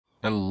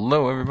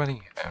Hello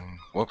everybody, and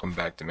welcome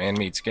back to Man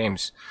Meets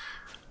Games.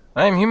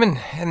 I'm Human,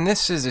 and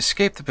this is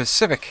Escape the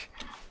Pacific.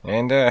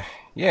 And,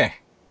 yeah,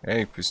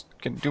 I was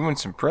doing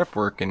some prep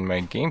work and my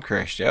game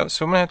crashed out,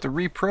 so I'm gonna have to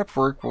re-prep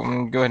work. Well, I'm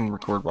gonna go ahead and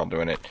record while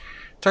doing it.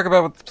 Talk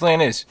about what the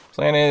plan is.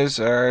 Plan is,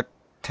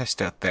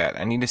 test out that.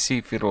 I need to see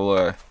if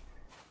it'll,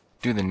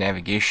 do the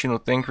navigational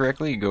thing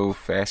correctly, go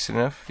fast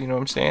enough, you know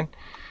what I'm saying?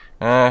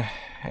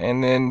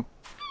 And then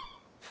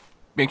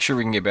make sure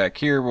we can get back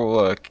here.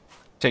 We'll,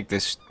 take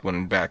this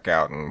one back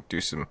out and do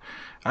some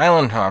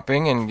island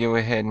hopping and go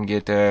ahead and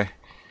get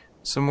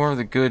some more of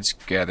the goods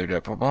gathered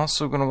up. I'm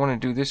also going to want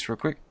to do this real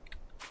quick.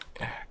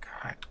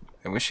 God,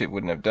 I wish it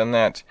wouldn't have done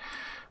that.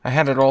 I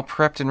had it all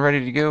prepped and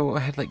ready to go.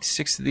 I had like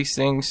 6 of these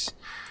things.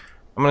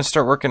 I'm going to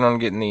start working on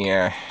getting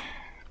the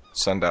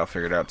sundial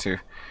figured out too.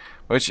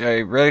 Which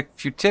I read a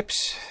few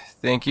tips.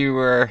 Thank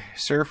you,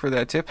 sir, for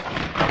that tip.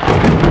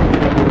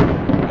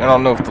 I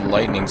don't know if the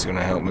lightning's going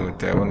to help me with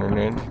that one or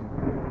not.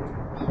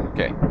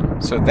 Okay,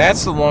 so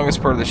that's the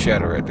longest part of the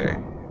shadow right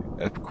there,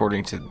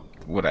 according to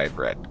what I've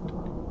read.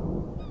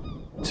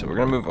 So we're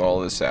gonna move all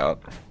this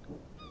out,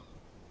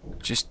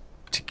 just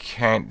to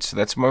count. So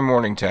that's my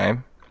morning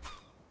time.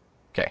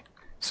 Okay,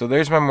 so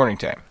there's my morning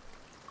time.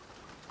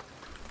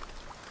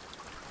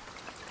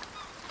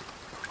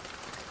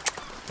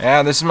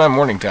 Yeah, this is my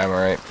morning time, all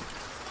right.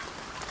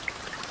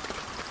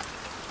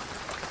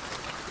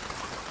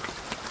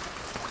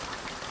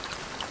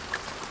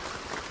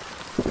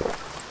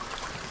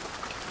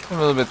 I'm a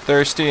little bit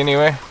thirsty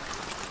anyway.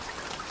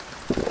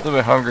 A little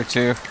bit hungry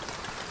too.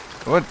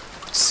 Let's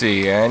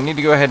see, I need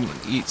to go ahead and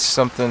eat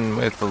something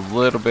with a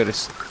little bit of...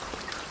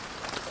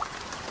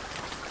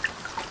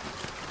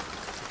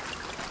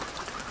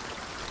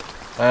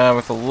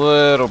 with a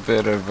little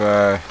bit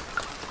of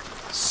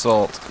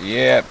salt.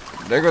 Yeah,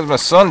 there goes my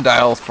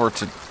sundial for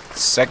a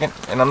second.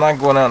 And I'm not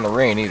going out in the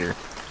rain either.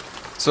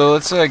 So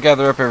let's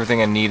gather up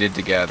everything I needed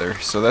to gather.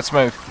 So that's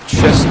my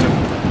chest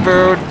of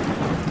food.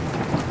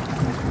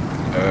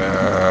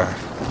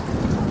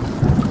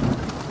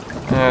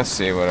 Let's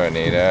see, what do I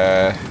need?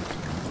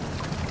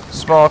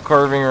 Small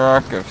carving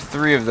rock of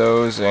 3 of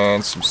those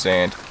and some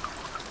sand.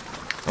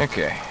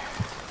 Okay.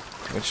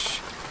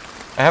 Which,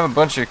 I have a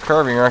bunch of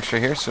carving rocks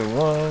right here, so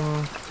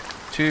 1,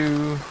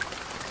 2,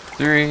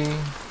 3.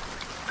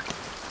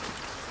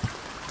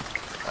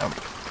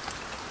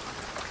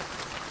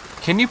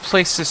 Can you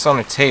place this on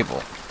a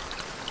table?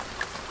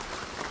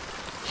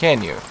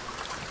 Can you?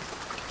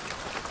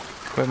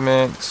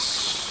 Equipment.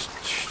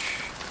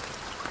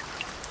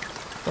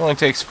 It only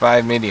takes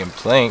 5 medium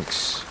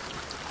planks.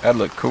 That'd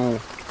look cool.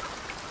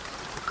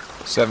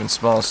 7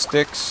 small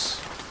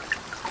sticks.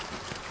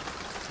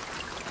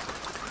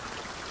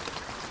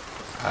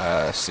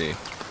 Let's see.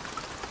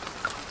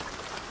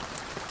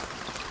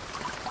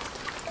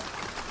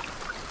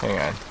 Hang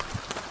on.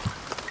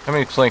 How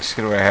many planks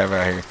do I have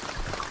out here?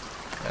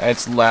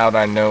 It's loud,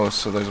 I know.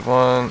 So there's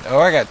 1.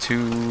 Oh, I got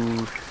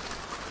 2.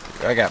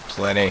 I got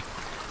plenty.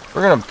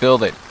 We're gonna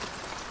build it.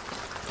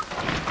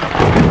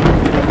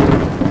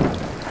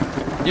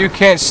 You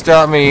can't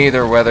stop me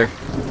either, weather.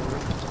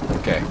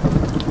 Okay.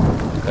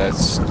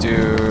 Let's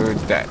do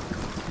that.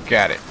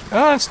 Got it.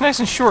 Oh, it's nice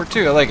and short,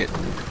 too. I like it.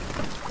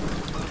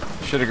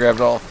 Should have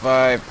grabbed all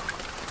 5.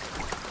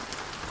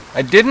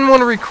 I didn't want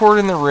to record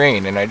in the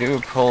rain, and I do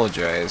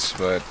apologize,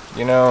 but,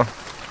 you know,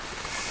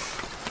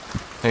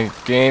 the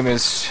game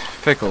is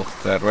fickle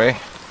that way.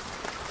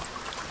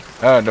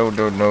 Oh, no.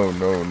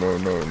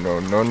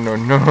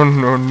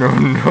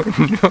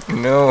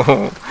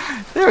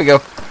 There we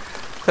go.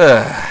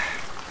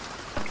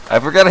 I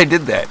forgot I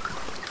did that.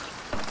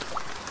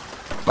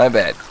 My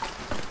bad.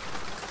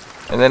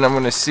 And then I'm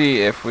going to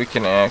see if we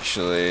can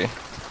actually...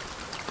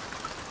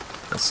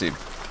 Let's see.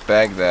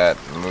 Bag that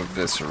and move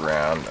this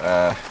around.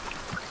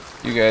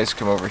 You guys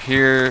come over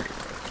here.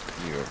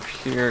 You over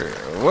here.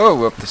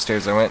 Whoa, up the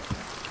stairs I went.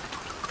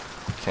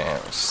 Okay,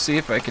 let's see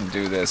if I can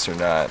do this or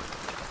not.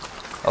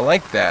 I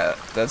like that.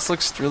 That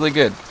looks really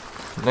good.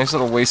 Nice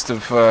little waste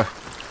of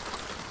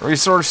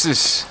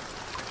resources.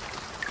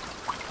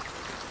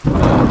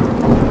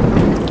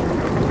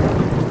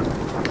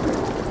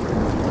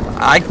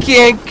 I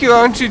can't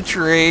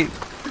concentrate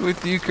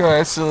with you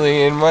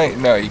constantly in my...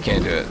 No, you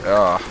can't do it.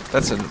 Oh,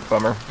 that's a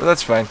bummer, but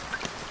that's fine.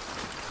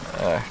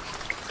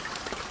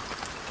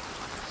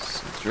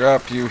 So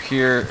drop you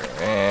here,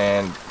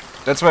 and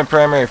that's my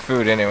primary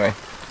food anyway.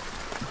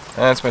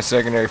 That's my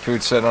secondary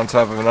food set on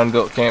top of an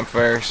unbuilt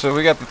campfire. So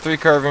we got the 3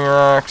 carving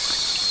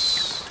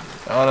rocks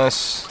on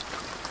us.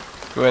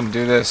 Go ahead and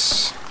do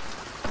this.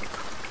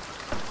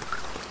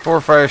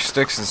 4 fire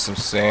sticks and some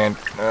sand.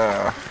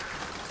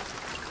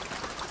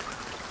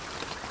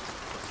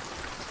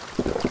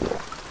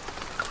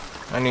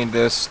 I need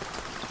this.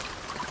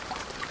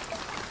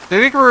 I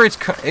think where it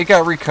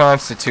got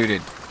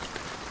reconstituted.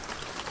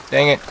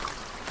 Dang it.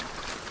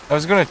 I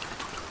was gonna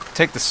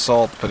take the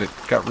salt, but it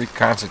got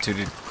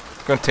reconstituted.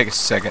 It's gonna take a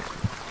second.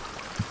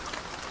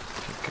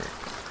 Okay,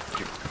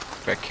 get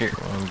back here.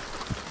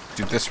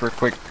 Do this real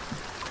quick.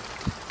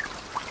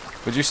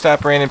 Would you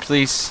stop raining,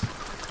 please?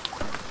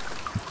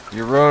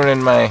 You're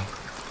ruining my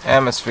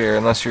atmosphere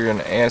unless you're an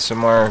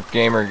ASMR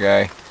gamer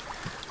guy.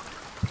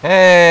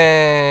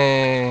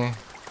 Hey!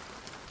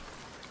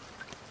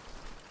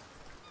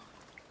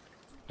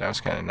 That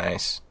was kind of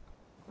nice.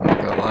 I'm not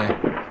gonna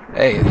lie.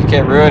 Hey, you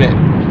can't ruin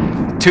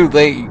it. Too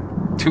late.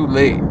 Too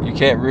late. You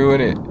can't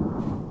ruin it.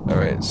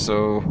 Alright,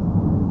 so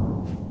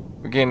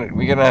we're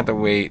gonna have to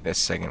wait a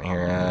second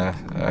here.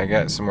 I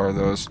got some more of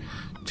those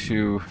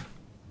too.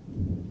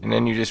 And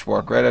then you just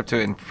walk right up to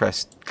it and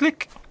press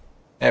click.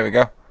 There we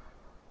go.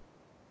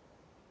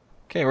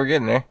 Okay, we're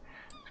getting there.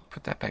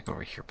 Put that back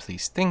over here,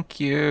 please. Thank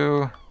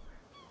you.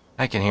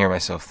 I can hear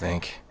myself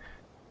think.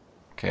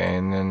 Okay,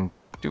 and then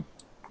doop.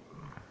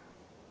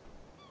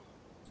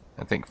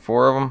 I think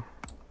 4 of them.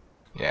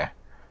 Yeah.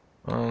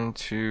 1,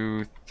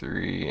 2,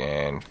 3,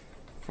 and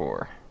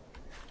 4.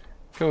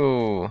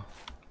 Cool.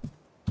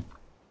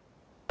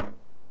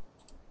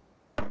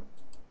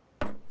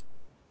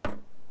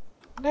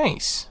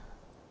 Nice.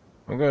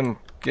 We'll go and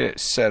get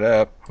it set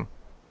up.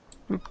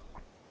 Boop.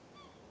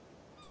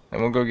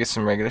 And we'll go get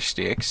some regular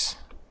sticks.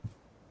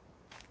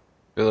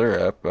 Fill her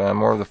up.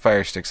 More of the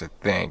fire sticks, I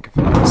think, if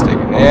I'm not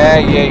mistaken. Yeah.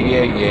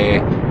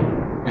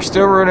 You're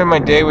still ruining my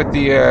day with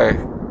the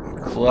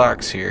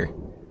clocks here.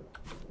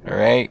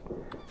 Alright?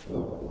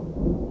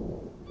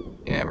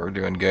 Yeah, we're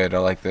doing good. I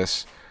like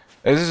this.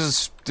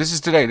 This is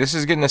today. This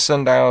is getting the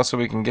sundial so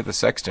we can get the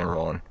sextant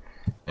rolling.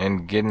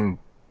 And getting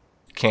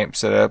camp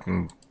set up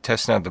and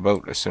testing out the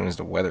boat as soon as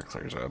the weather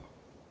clears up.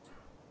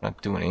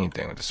 Not doing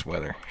anything with this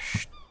weather.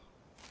 Shh.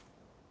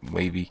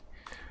 Wavy.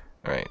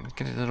 Alright,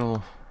 get a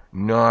little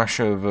nosh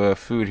of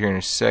food here in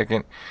a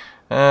second.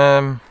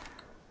 Yeah,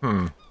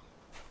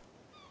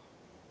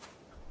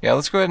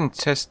 let's go ahead and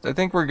test. I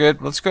think we're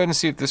good. Let's go ahead and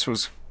see if this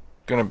was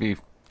going to be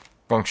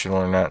functional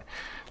or not.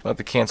 We'll have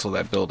to cancel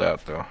that build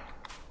out, though.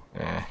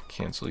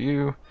 Cancel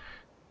you.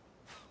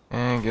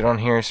 And get on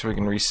here so we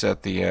can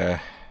reset the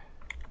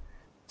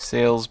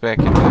sails back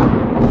into...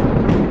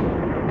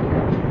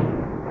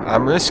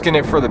 I'm risking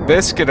it for the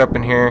biscuit up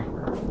in here.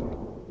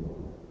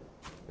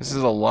 This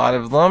is a lot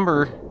of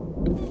lumber.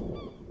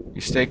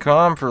 You stay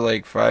calm for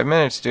like 5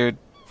 minutes, dude.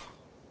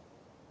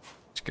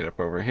 Let's get up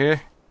over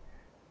here.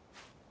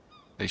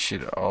 They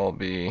should all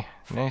be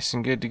nice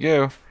and good to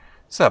go.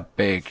 It's a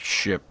big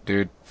ship,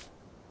 dude.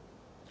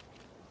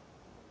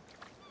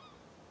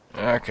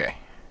 Okay.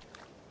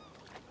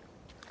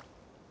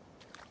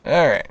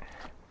 Alright.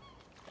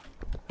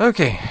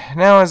 Okay,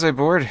 now as I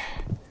board,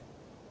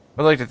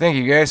 I'd like to thank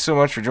you guys so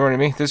much for joining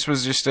me. This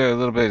was just a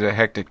little bit of a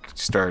hectic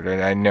start,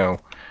 and I know.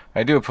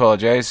 I do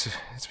apologize.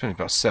 It's been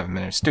about 7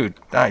 minutes. Dude,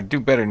 I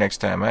do better next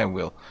time. I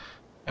will.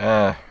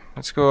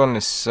 Let's go on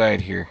this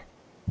side here.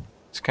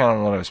 It's kind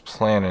of what I was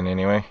planning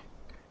anyway.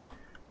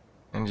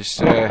 And just,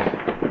 see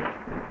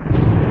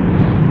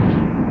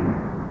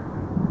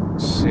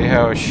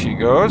how she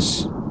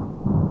goes.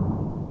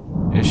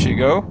 Here she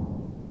go.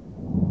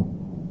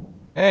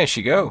 Hey,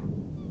 she go.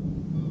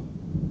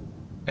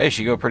 Hey,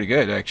 she go pretty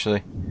good,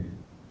 actually.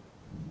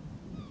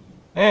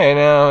 Hey,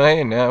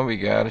 now we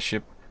got a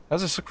ship.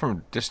 How's this look from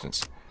a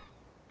distance?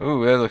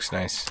 Ooh, that looks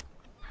nice.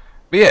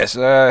 But yes,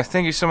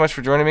 thank you so much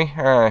for joining me.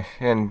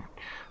 And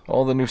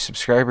all the new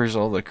subscribers,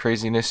 all the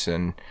craziness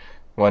and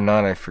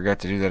whatnot. I forgot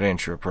to do that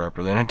intro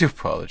properly, and I do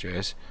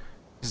apologize.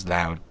 It's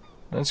loud.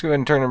 Let's go ahead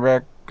and turn it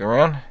back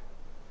around.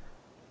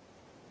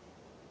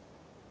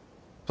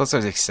 Plus, I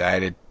was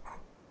excited.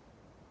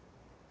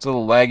 It's a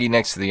little laggy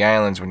next to the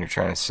islands when you're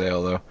trying to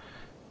sail, though.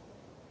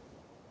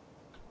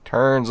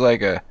 Turns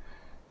like a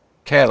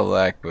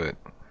Cadillac, but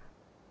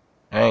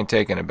I ain't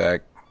taking it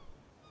back.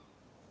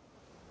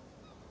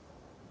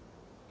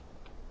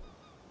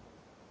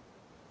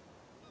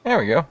 There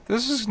we go.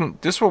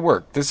 This will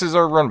work. This is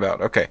our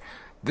runabout. Okay.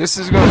 This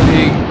is going to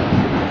be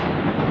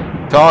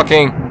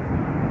talking.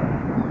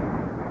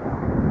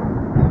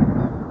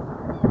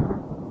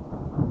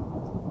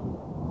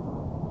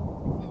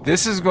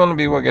 This is going to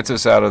be what gets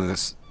us out of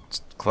this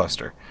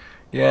cluster.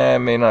 Yeah, it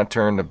may not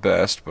turn the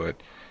best, but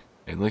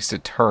at least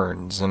it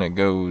turns and it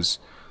goes.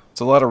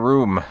 It's a lot of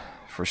room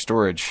for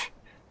storage,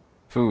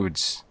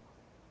 foods,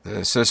 the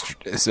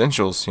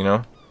essentials, you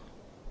know.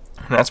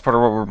 And that's part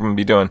of what we're going to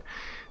be doing.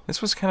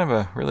 This was kind of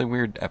a really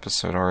weird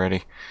episode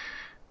already.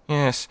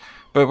 Yes,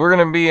 but we're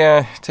going to be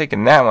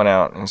taking that one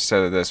out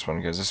instead of this one,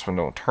 because this one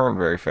don't turn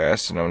very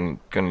fast, and I'm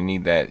going to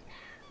need that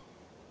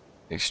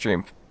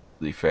extremely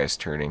fast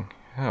turning.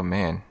 Oh,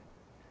 man.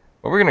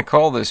 What we're going to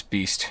call this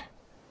beast?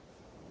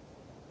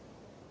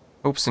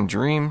 Hopes and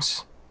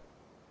dreams?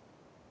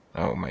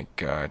 Oh, my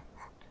God.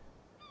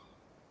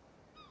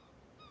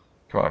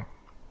 Come on.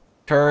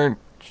 Turn.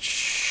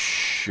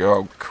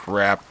 Oh,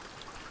 crap.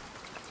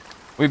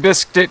 We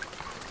bisqued it.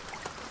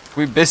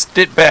 We bisqued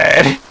it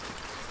bad.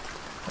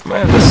 I'm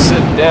going to have to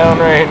sit down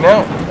right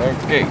now.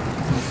 Okay.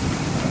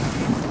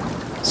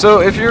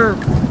 So, if your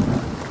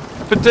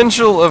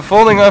potential of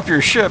falling off your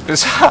ship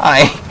is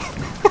high,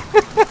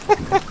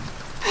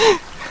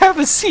 have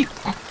a seat.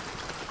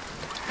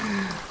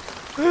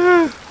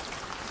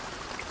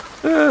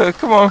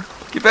 Come on.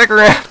 Get back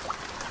around.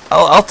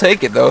 I'll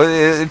take it, though.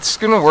 It's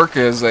going to work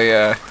as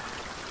a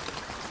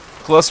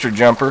cluster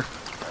jumper.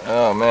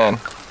 Oh man.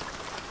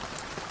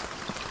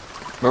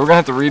 But we're gonna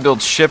have to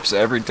rebuild ships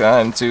every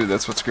time too.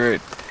 That's what's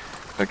great.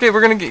 Okay,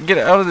 we're gonna get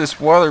out of this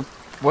weather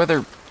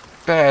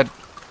bad.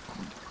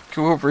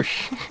 Go over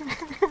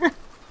here.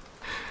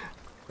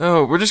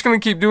 Oh, we're just gonna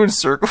keep doing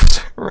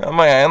circles around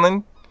my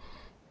island,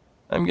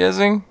 I'm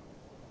guessing,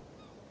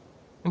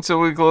 until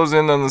we close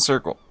in on the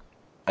circle.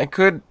 I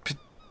could,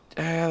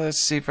 let's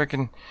see if I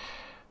can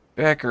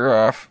back her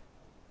off,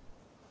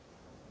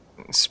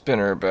 spin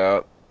her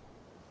about.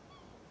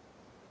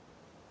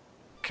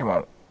 Come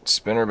on,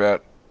 spin her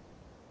about.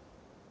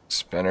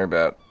 Spin her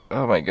about.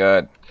 Oh my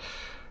god.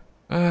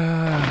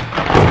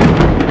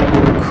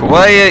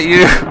 Quiet,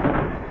 you!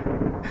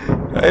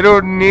 I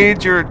don't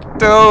need your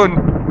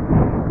tone!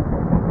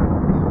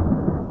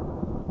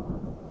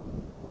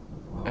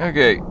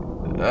 Okay.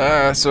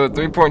 So a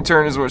 3-point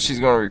turn is what she's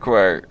going to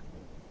require.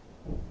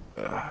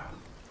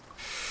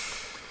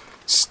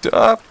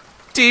 Stop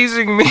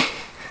teasing me!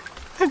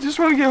 I just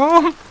want to get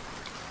home.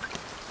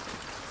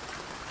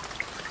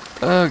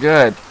 Oh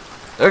god.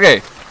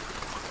 Okay.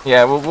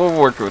 Yeah, we'll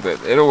work with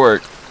it. It'll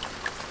work.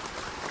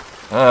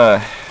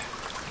 We're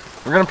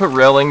gonna put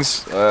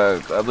railings,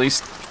 at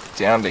least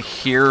down to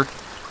here,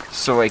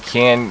 so I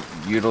can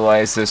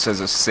utilize this as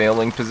a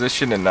sailing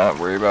position and not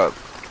worry about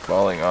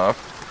falling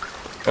off.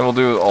 And we'll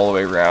do it all the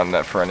way around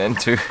that front end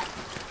too.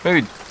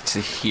 Maybe to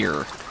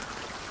here.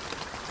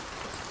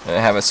 And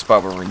have a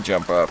spot where we can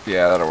jump up.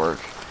 Yeah, that'll work.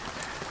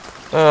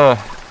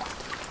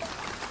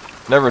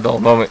 Never a dull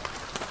moment.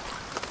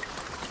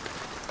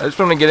 I just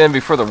want to get in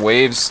before the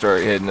waves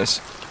start hitting us.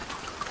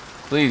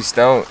 Please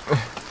don't.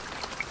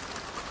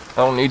 I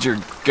don't need your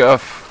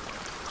guff.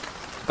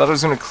 I thought it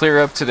was going to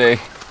clear up today.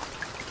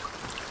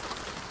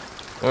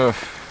 Ugh.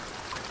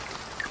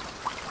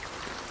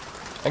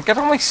 I got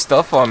all my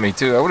stuff on me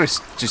too. I would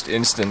have just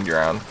instant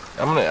drowned.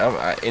 I'm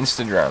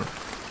instant drown.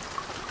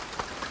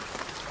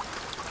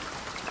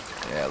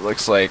 Yeah, it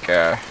looks like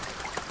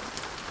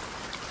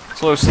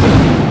close to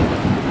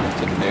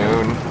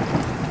noon.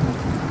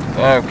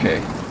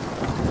 Okay.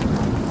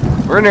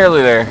 We're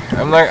nearly there.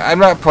 I'm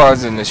not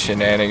pausing this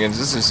shenanigans.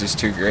 This is just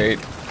too great.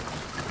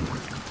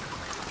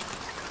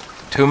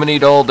 Too many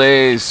dull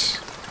days.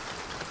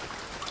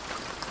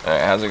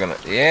 Alright, how's it gonna...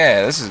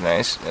 Yeah, this is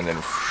nice. And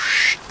then...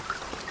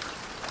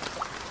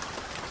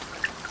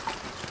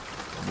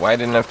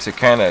 wide enough to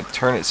kind of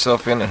turn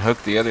itself in and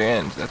hook the other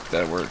end.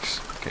 That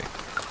works. Okay.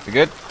 We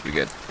good? We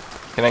good.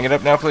 Can I get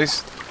up now,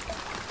 please?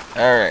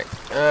 Alright.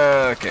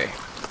 Okay.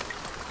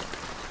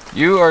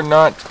 You are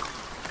not...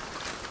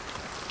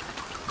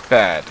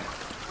 bad.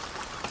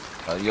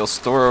 You'll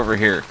store over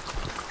here.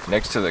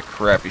 Next to the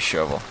crappy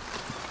shovel.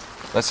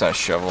 That's not a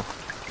shovel.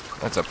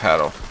 That's a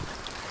paddle.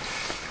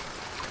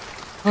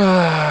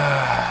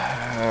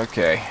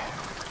 Okay.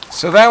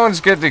 So that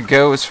one's good to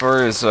go as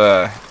far as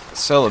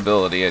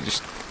sellability.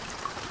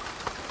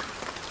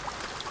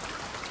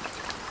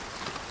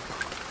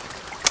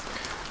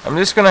 I'm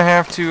just gonna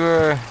have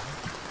to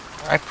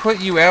I put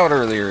you out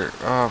earlier.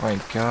 Oh my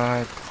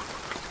god.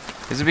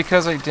 Is it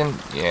because I didn't...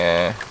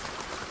 Yeah.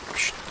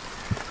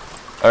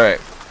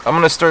 Alright. I'm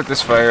gonna start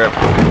this fire up.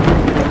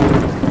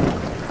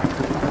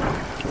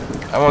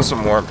 I want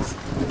some warmth.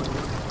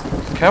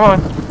 Come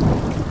on.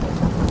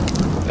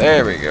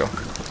 There we go.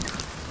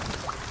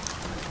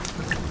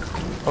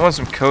 I want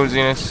some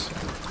coziness.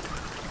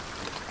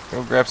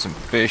 Go grab some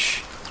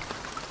fish.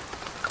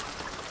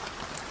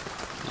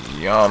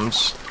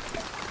 Yums.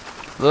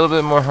 A little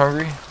bit more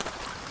hungry.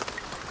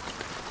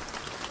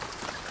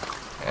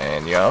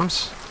 And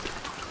yums.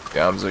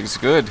 Yums looks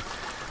good.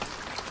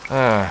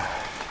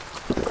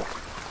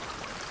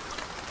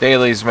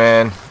 Dailies,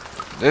 man.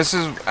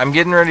 I'm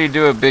getting ready to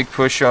do a big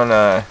push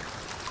on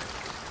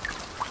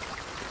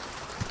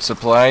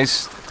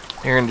supplies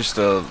here in just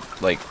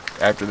like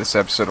after this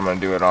episode. I'm gonna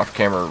do an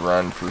off-camera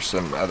run for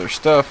some other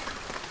stuff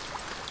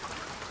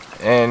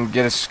and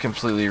get us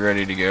completely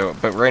ready to go.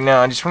 But right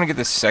now, I just want to get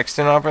the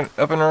Sextant up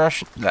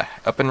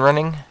and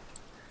running,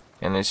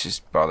 and it's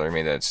just bothering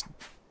me that it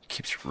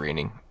keeps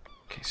raining.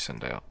 Okay,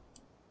 Sundial.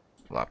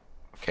 Flop.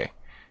 Okay,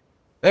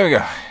 there we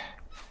go.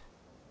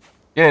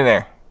 Get in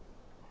there.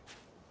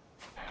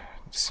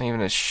 It's not even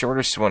the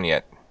shortest one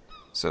yet.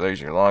 So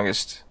there's your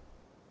longest.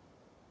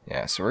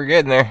 Yeah, so we're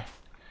getting there.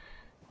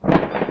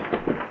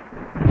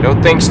 No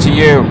thanks to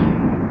you.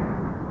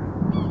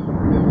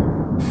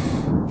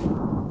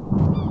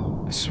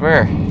 I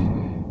swear.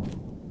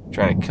 You're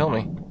trying to kill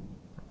me.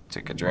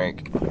 Take a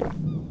drink.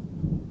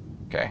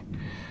 Okay.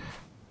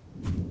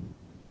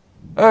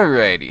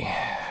 Alrighty.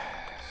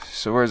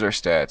 So where's our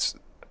stats?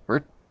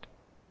 We're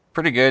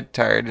pretty good.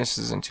 Tiredness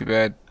isn't too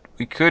bad.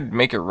 We could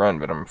make a run,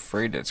 but I'm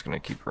afraid it's going to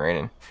keep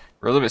raining.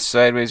 We're a little bit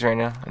sideways right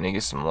now. I need to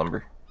get some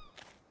lumber.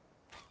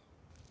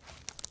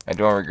 I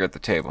don't regret the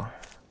table.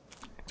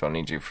 I don't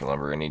need you for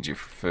lumber. I need you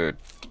for food.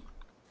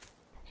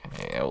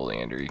 Okay,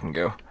 Oleander, you can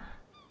go.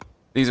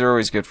 These are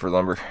always good for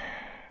lumber.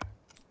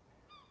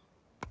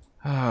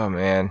 Oh,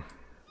 man.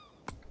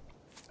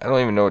 I don't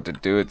even know what to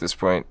do at this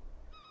point.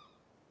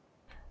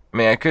 I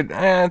mean,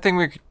 I think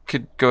we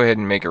could go ahead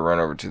and make a run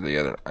over to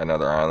the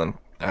another island.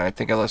 I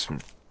think I left some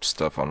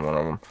stuff on one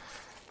of them.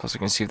 Plus, I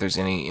can see if there's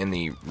any in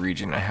the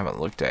region I haven't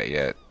looked at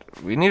yet.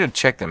 We need to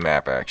check the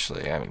map,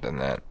 actually. I haven't done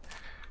that.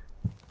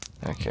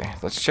 Okay,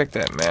 let's check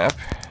that map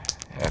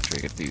after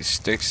we get these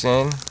sticks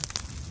in.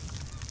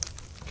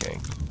 Okay,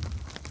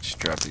 just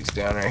drop these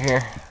down right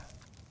here.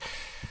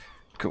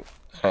 Cool.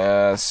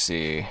 Let's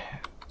see.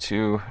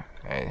 Two.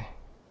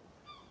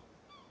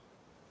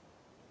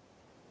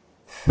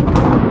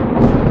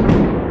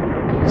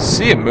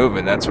 See it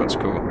moving, that's what's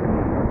cool.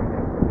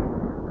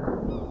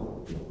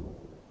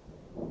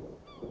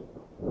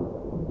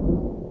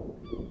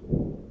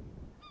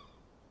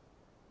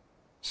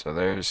 So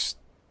there's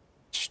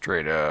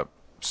straight up.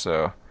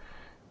 So,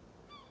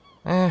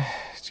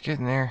 it's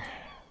getting there.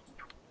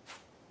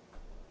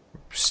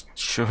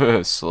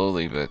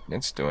 Slowly, but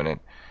it's doing it.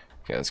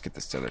 Okay, let's get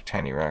this other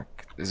tiny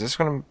rock. Is this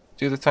going to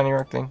do the tiny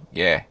rock thing?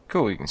 Yeah,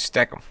 cool, we can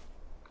stack them.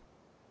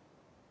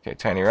 Okay,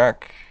 tiny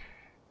rock,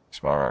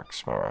 small rock,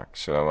 small rock.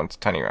 So I want the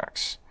tiny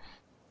rocks.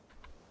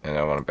 And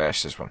I want to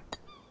bash this one.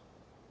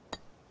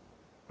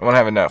 I won't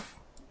have enough.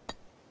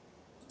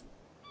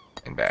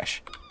 And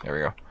bash. There we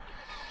go.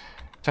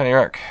 Tiny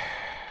rock.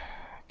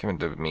 Give it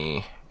to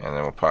me, and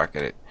then we'll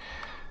pocket it.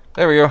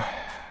 There we go.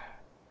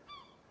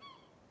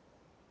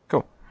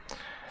 Cool.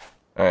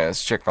 Alright,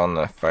 let's check on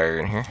the fire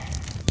in here.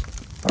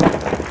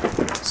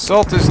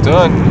 Salt is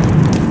done!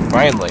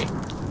 Finally.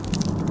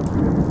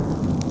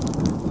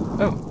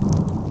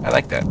 Oh, I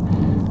like that.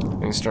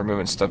 We can start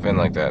moving stuff in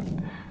like that.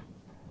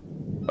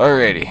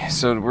 Alrighty,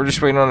 so we're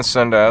just waiting on the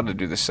sundial to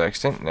do the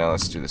sextant. Now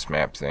let's do this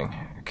map thing.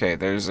 Okay,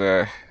 there's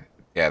yeah,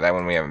 that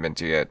one we haven't been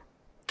to yet.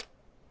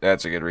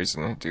 That's a good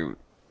reason to do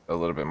a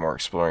little bit more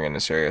exploring in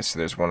this area. So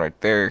there's one right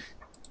there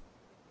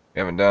we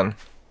haven't done.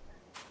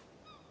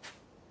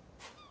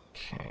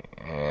 Okay,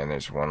 and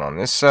there's one on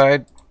this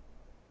side.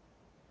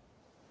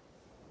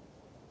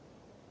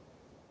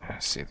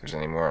 Let's see if there's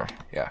any more.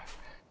 Yeah.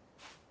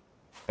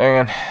 Hang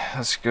on.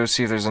 Let's go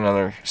see if there's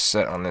another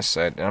set on this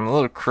side. I'm a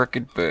little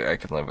crooked, but I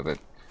can live with it.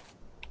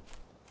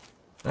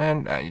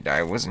 And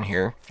I wasn't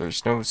here.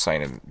 There's no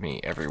sign of me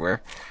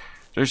everywhere.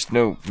 There's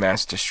no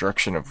mass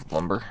destruction of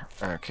lumber.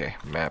 Okay,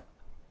 map.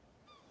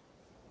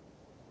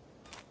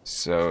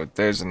 So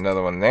there's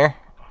another one there.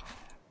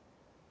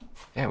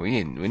 Yeah,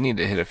 we need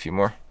to hit a few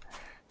more.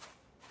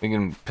 We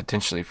can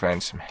potentially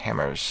find some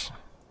hammers.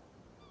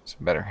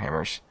 Some better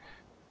hammers.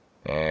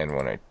 And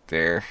one right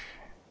there.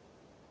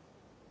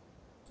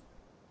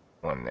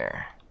 One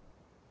there.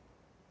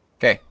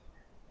 Okay.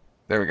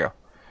 There we go.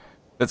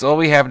 That's all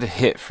we have to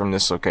hit from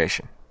this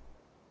location.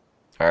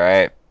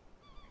 Alright.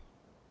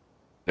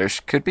 There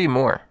could be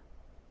more.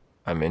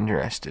 I'm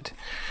interested.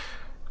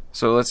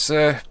 So let's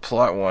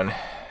plot one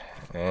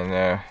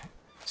and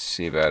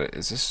see about it.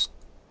 Is this...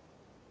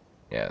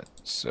 Yeah,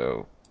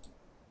 so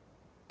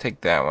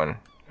take that one.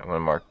 I'm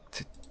gonna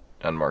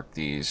unmark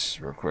these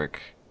real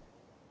quick.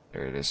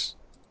 There it is.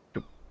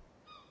 Boop.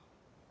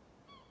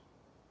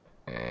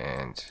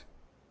 And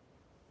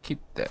keep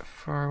that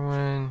far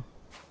one.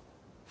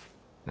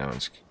 That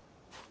one's...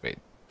 Wait,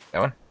 that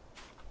one?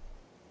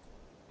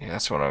 Yeah,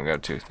 that's the one I'll go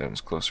to. That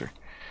one's closer.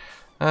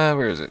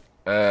 Where is it?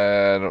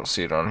 I don't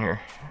see it on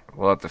here.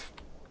 We'll have to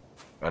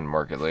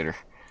unmark it later.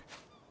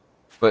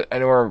 But I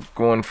know we're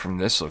going from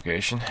this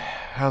location.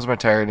 How's my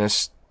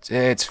tiredness?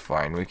 It's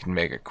fine. We can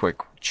make a quick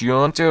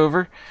jaunt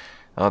over.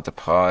 I'll have to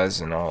pause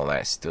and all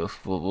that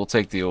stuff. We'll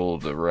take the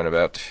old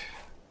runabout.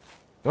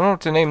 Don't know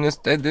what to name this.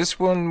 This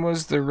one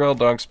was the Rail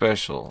Dog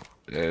Special.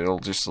 It'll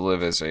just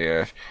live as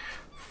a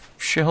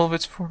shell of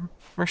its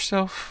former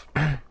self.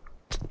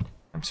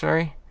 I'm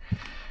sorry.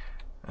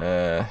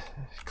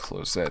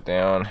 Close that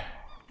down.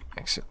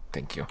 Exit.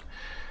 Thank you.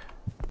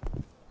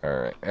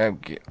 Alright, I'll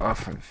get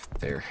off of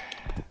there.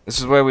 This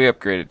is why we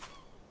upgraded.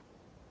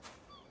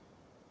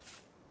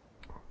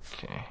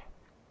 Okay.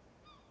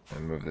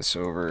 I'll move this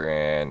over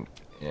and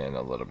in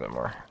a little bit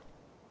more.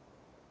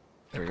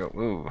 There we go.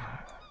 Ooh.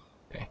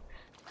 Okay.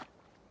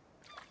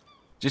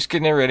 Just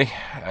getting it ready.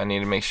 I need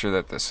to make sure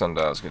that the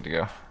sundial is good to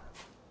go.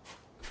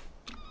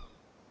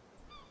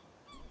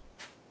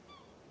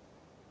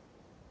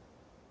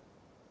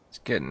 It's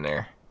getting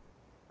there.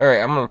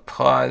 Alright, I'm going to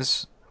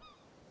pause.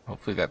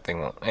 Hopefully that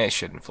thing won't... it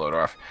shouldn't float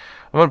off.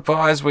 I'm going to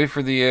pause, wait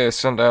for the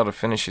sundial to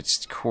finish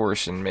its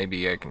course, and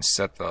maybe I can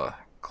set the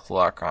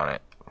clock on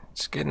it.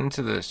 It's getting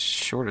to the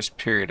shortest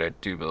period, I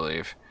do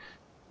believe.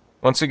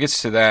 Once it gets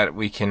to that,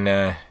 we can...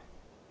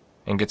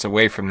 and gets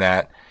away from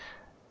that,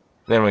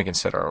 then we can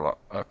set our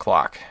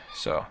clock.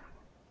 So,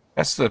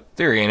 that's the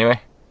theory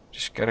anyway.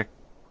 Just gotta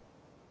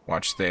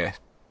watch the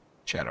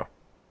shadow.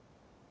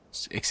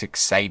 It's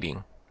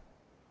exciting.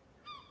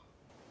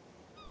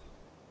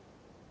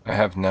 I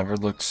have never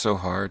looked so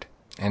hard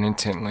and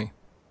intently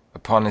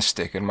upon a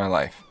stick in my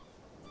life,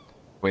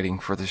 waiting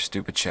for the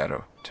stupid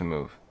shadow to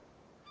move,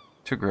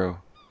 to grow,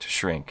 to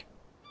shrink,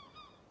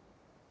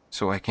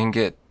 so I can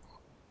get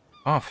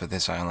off of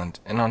this island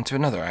and onto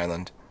another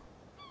island,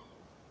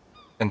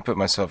 and put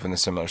myself in a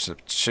similar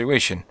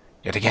situation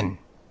yet again.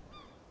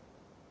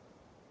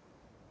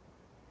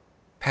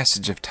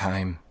 passage of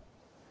time.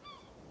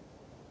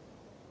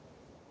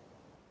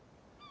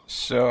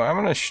 So I'm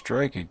gonna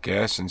strike a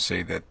guess and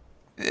say that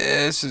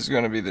this is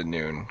gonna be the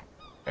noon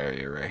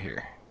area right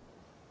here.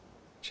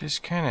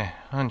 Just kind of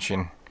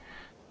hunching.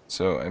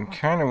 So I'm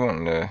kind of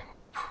wanting to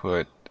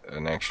put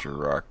an extra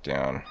rock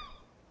down.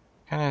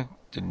 Kind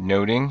of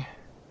denoting.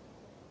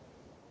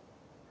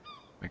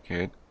 If I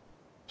could.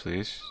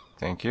 Please.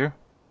 Thank you.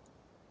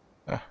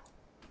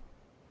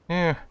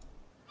 Yeah.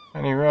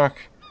 Tiny rock.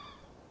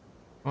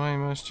 Why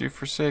must you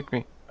forsake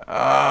me?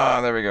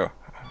 Ah, there we go.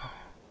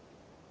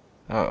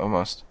 Oh,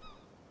 almost.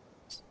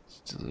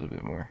 Just a little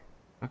bit more.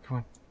 Oh, come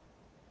on.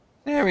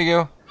 There we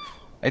go.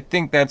 I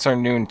think that's our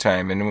noon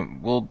time,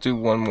 and we'll do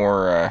one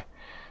more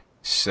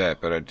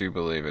set, but I do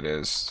believe it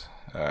is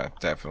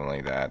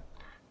definitely that.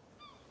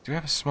 Do we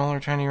have a smaller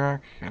tiny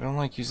rock? I don't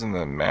like using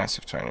the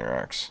massive tiny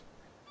rocks.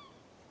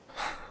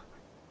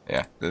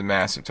 Yeah, the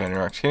massive tiny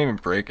rocks. Can't even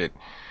break it.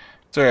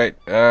 It's alright.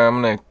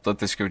 I'm going to let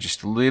this go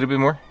just a little bit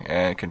more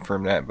and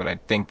confirm that, but I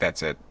think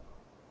that's it.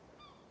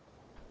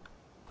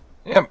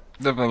 Yep,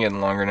 definitely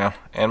getting longer now.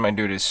 And my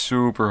dude is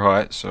super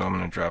hot, so I'm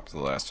going to drop the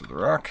last of the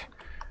rock.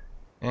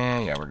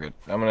 And yeah, we're good.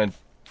 I'm going to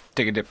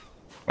take a dip.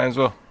 Might as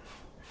well.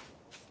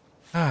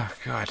 Oh,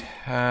 God.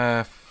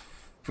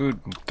 Food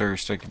and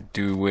thirst I could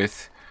do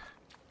with.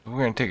 We're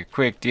going to take a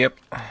quick dip.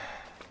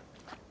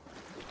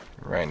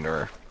 Right into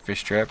our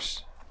fish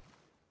traps.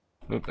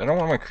 Oop, I don't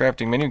want my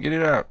crafting menu. Get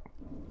it out.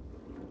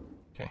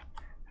 Okay.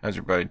 How's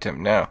your body temp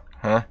now?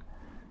 Huh?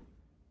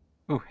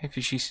 Ooh, hey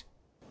fishies.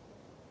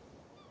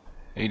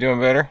 Are you doing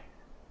better?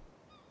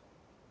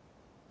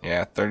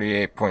 Yeah,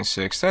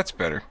 38.6. That's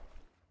better.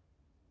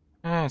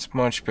 That's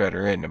much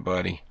better, isn't it,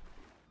 buddy?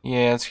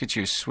 Yeah, let's get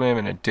you a swim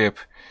and a dip.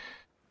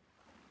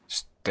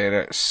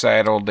 Stay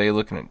outside all day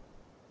looking at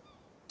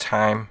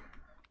time.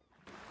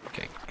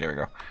 Okay, there we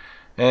go.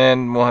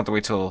 And we'll have to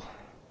wait till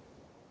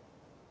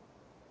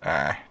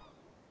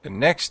the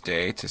next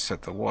day to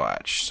set the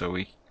watch. So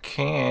we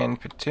can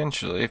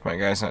potentially, if my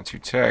guy's not too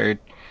tired,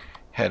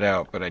 head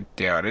out, but I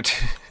doubt it.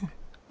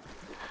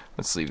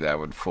 Let's leave that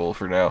one full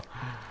for now.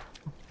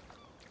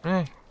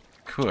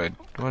 Could.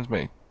 What's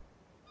my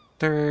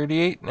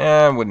 38?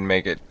 Nah, I wouldn't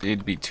make it.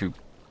 It'd be too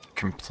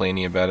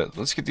complaining about it.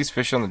 Let's get these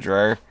fish on the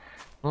dryer.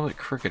 A little bit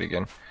crooked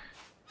again.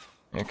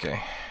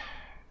 Okay.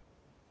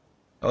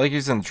 I like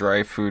using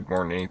dry food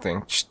more than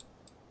anything. Just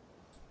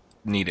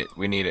need it.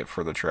 We need it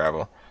for the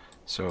travel.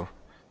 So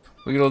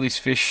we get all these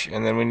fish,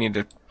 and then we need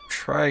to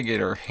try to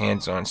get our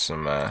hands on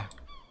some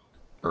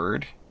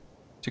bird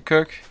to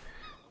cook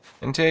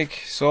and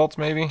take. Salt,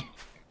 maybe.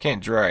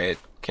 Can't dry it.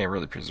 Can't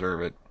really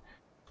preserve it.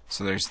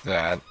 So there's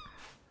that.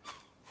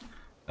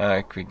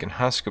 We can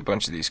husk a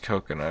bunch of these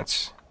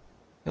coconuts.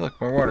 Hey, look,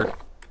 more water.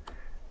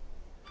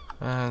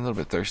 A little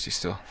bit thirsty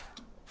still.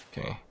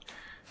 Okay.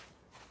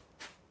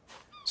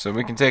 So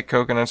we can take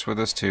coconuts with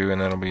us too,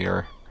 and that'll be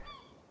our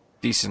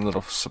decent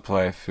little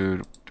supply of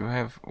food. Do I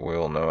have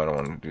oil? No, I don't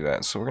want to do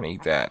that. So we're going to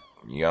eat that.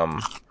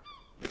 Yum.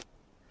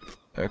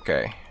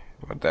 Okay.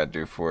 What'd that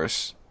do for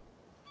us?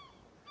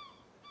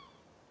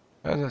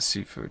 How's that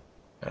seafood?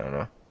 I don't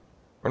know.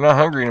 We're not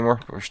hungry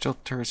anymore, but we're still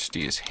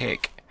thirsty as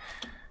heck.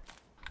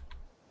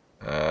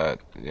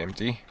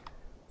 Empty?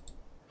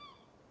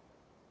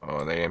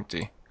 Oh, they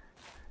empty.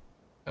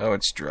 Oh,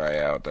 it's dry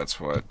out, that's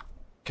what.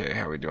 Okay,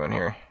 how are we doing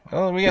here?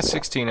 Oh, we got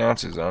 16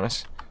 ounces on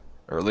us.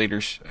 Or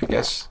liters, I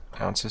guess.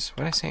 Ounces.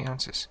 What did I say,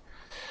 ounces?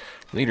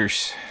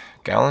 Liters.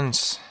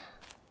 Gallons?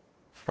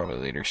 Probably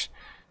liters.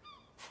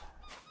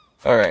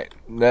 Alright,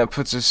 that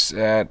puts us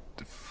at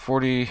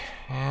 40...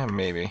 Yeah,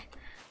 maybe.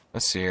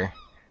 Let's see here.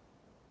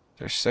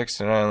 There's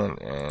Sextant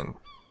Island and...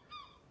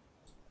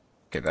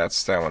 Okay,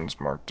 that one's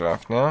marked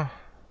off now.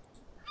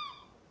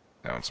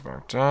 That one's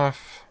marked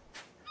off.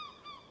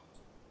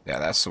 Yeah,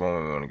 that's the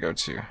one we want to go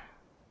to.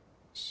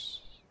 So,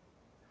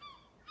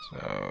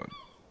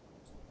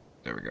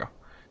 there we go.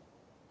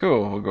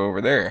 Cool, we'll go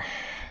over there.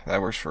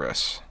 That works for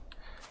us.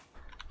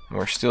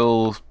 We're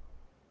still...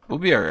 We'll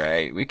be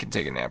alright. We can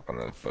take a nap on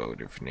the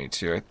boat if we need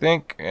to, I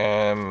think.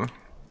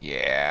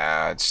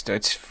 Yeah,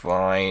 it's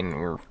fine.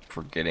 We're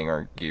forgetting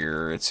our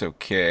gear. It's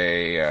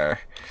okay.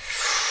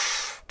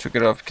 Took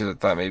it off because I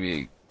thought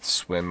maybe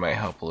swim might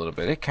help a little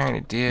bit. It kind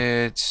of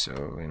did,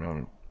 so, you know,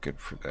 I'm good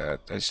for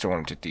that. I just don't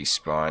want it to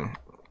despawn.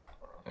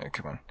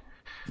 Come on.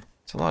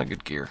 It's a lot of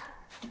good gear.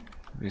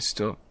 We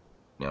still...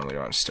 No, we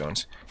don't have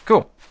stones.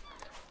 Cool.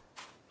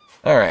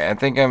 Alright, I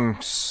think I'm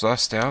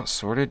sussed out,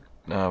 sorted.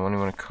 What do you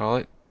want to call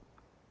it?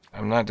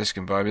 I'm not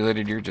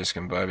discombobulated, you're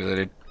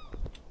discombobulated.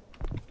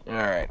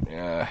 Alright,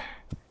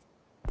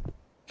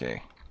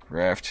 okay.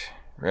 Raft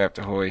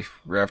ahoy.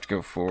 Raft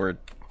go forward.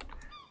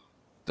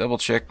 Double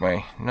check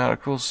my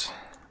nauticals.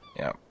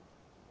 Yeah.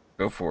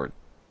 Go forward.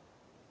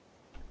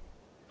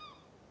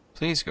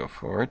 Please go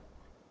forward.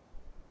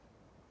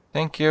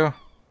 Thank you.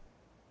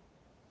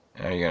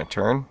 Are you gonna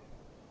turn?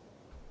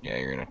 Yeah,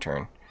 you're gonna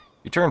turn.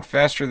 You turn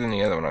faster than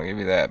the other one, I'll give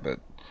you that, but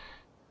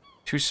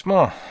too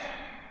small.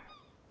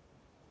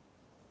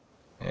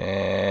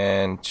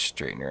 And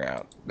straighten her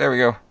out. There we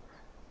go.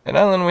 An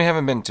island we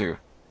haven't been to.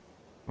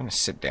 I'm gonna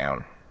sit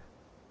down.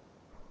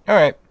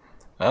 Alright.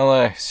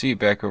 I'll see you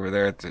back over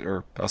there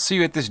or I'll see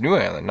you at this new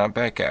island, not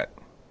back at.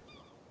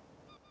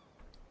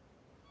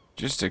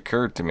 Just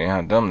occurred to me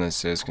how dumb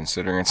this is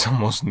considering it's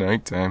almost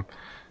nighttime.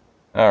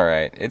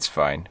 Alright, it's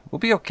fine. We'll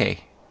be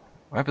okay.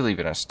 I believe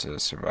in us to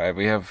survive.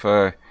 We have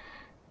we're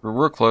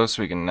real close,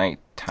 we can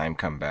nighttime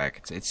come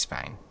back. It's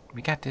fine.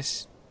 We got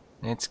this.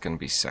 It's gonna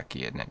be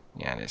sucky, isn't it?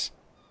 Yeah, it is.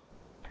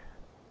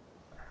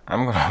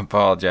 I'm gonna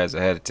apologize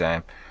ahead of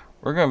time.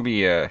 We're gonna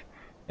be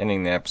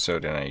ending the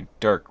episode in a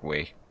dark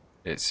way,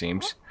 it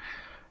seems.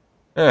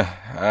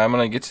 I'm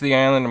gonna get to the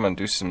island. I'm gonna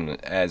do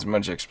as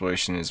much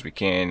exploration as we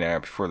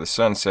can before the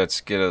sun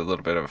sets. Get a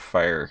little bit of a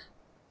fire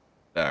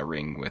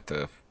ring with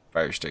the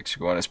fire sticks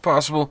going as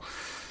possible,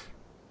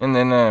 and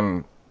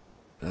then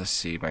let's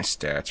see my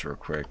stats real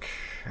quick.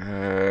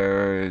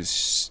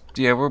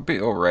 Yeah, we'll be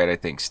all right, I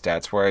think,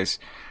 stats wise,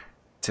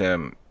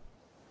 to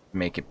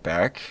make it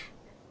back.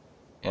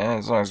 Yeah,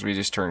 as long as we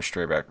just turn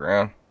straight back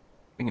around,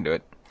 we can do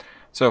it.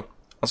 So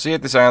I'll see you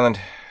at this island.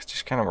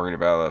 Just kind of worried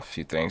about a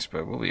few things,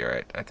 but we'll be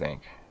alright, I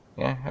think.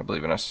 Yeah, I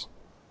believe in us.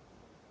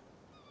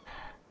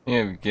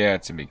 You've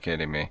got to be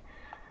kidding me.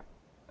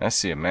 I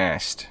see a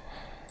mast.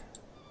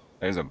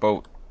 There's a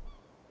boat.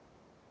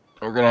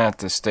 We're gonna have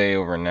to stay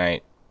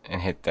overnight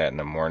and hit that in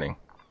the morning.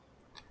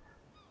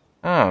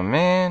 Oh,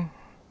 man.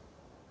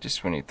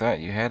 Just when you thought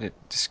you had it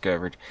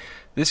discovered.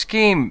 This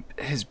game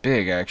is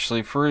big,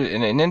 actually. For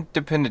an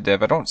independent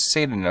dev, I don't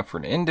say it enough, for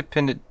an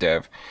independent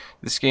dev,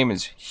 this game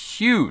is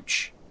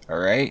huge,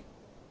 alright?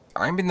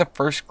 I'm in the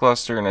first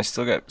cluster, and I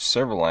still got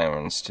several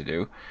islands to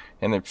do,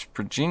 and they're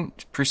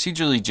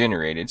procedurally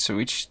generated, so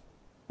each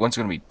one's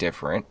going to be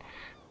different.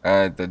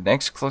 The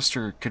next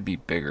cluster could be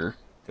bigger.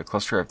 The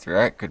cluster after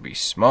that could be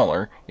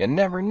smaller. You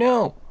never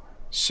know.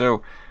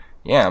 So,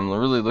 yeah, I'm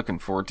really looking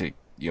forward to,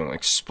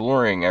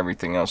 exploring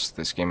everything else that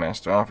this game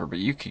has to offer, but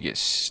you could get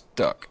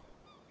stuck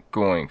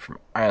going from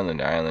island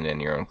to island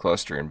in your own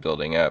cluster and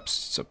building up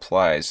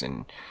supplies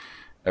and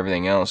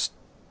everything else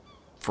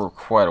for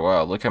quite a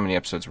while. Look how many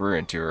episodes we're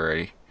into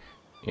already,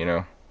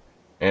 And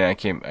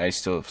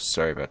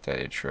sorry about that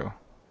intro.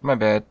 My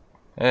bad.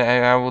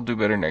 I will do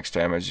better next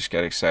time. I just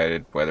got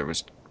excited. Weather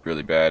was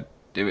really bad.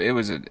 It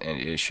was an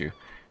issue.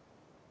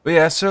 But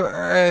yeah, so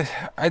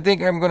I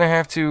think I'm going to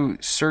have to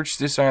search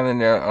this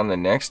island out on the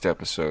next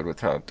episode with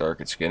how dark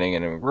it's getting.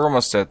 And we're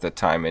almost at the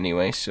time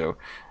anyway, so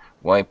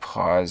why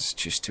pause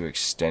just to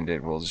extend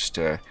it? We'll just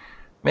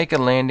make a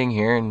landing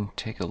here and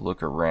take a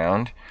look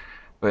around.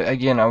 But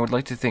again, I would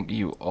like to thank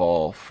you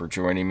all for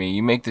joining me.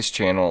 You make this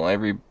channel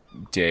every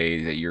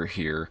day that you're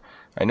here.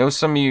 I know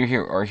some of you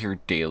here are here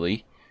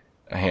daily.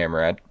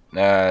 Hamrad.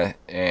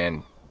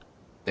 And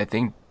I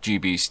think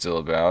GB's still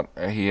about.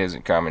 He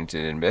hasn't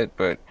commented in a bit,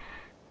 but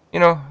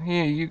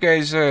you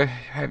guys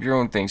have your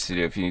own things to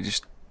do.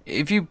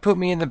 If you put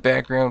me in the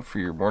background for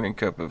your morning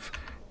cup of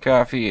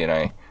coffee, and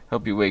I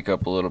help you wake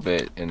up a little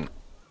bit, and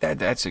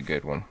that's a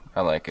good one.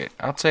 I like it.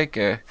 I'll take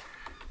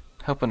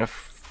helping a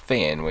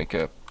fan wake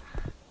up.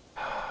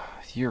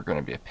 You're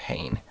gonna be a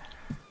pain.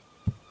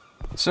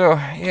 So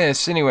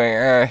yes.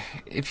 Anyway,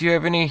 if you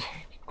have any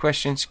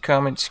questions,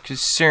 comments,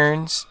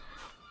 concerns,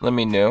 let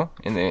me know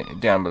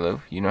down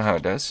below. You know how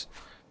it does.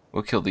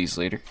 We'll kill these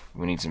later.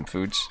 We need some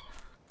foods.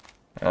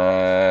 We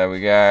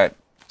got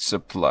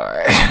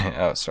supply.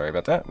 Oh, sorry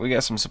about that. We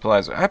got some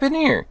supplies. I've been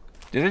here.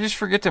 Did I just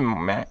forget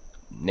to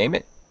name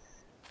it?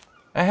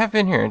 I have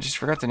been here. I just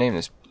forgot to name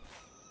this.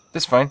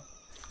 That's fine.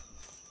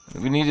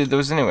 We needed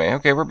those anyway.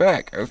 Okay, we're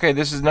back. Okay,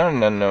 this is not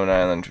an unknown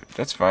island.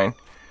 That's fine.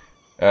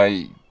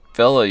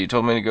 Fella, you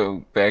told me to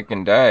go back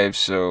and dive,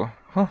 so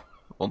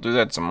we'll do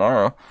that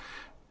tomorrow.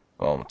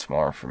 Well,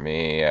 tomorrow for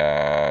me.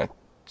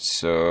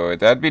 So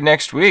that'd be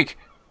next week.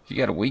 You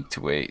got a week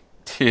to wait.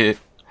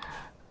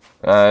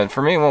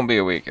 For me, it won't be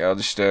a week. I'll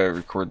just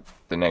record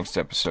the next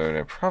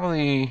episode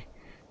probably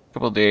a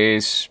couple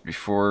days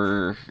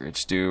before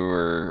it's due,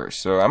 or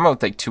so. I'm gonna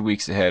take 2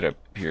 weeks ahead up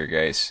here,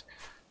 guys.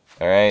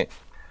 All right.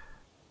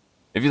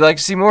 If you'd like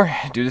to see more,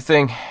 do the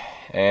thing,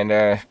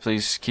 and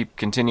please keep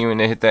continuing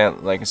to hit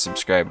that like and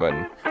subscribe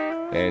button.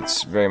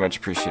 It's very much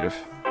appreciative.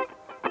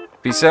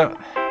 Peace out,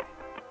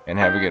 and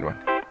have a good one.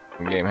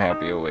 Game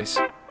happy always.